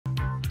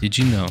Did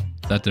you know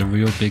that the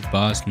real Big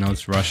Boss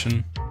knows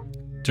Russian?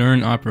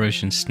 During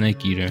Operation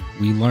Snake Eater,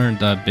 we learned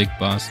that Big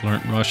Boss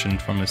learned Russian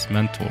from his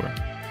mentor,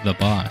 the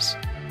boss.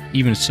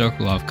 Even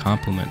Sokolov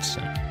compliments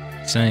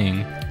him,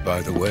 saying,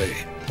 "By the way,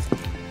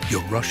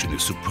 your Russian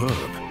is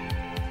superb.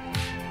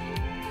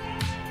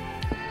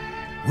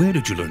 Where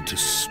did you learn to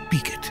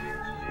speak it?"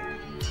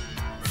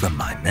 "From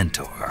my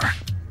mentor."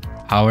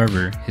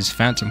 However, his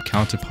Phantom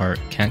counterpart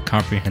can't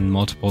comprehend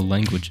multiple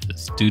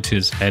languages due to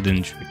his head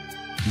injury,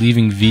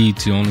 leaving V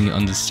to only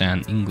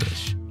understand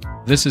English.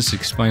 This is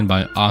explained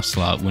by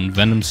Ocelot when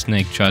Venom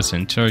Snake tries to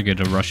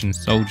interrogate a Russian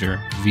soldier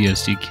via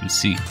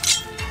CQC.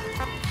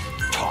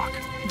 Talk.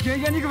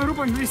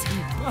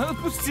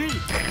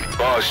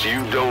 Boss,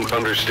 you don't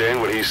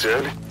understand what he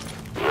said?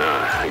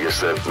 I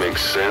guess that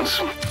makes sense.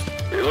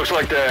 It looks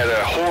like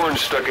that horn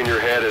stuck in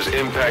your head has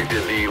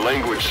impacted the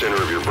language center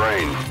of your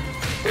brain.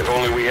 If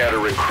only we had a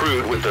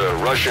recruit with the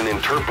Russian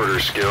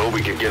interpreter skill,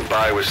 we could get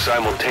by with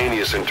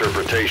simultaneous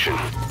interpretation.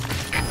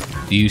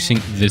 Do you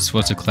think this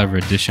was a clever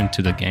addition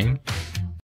to the game?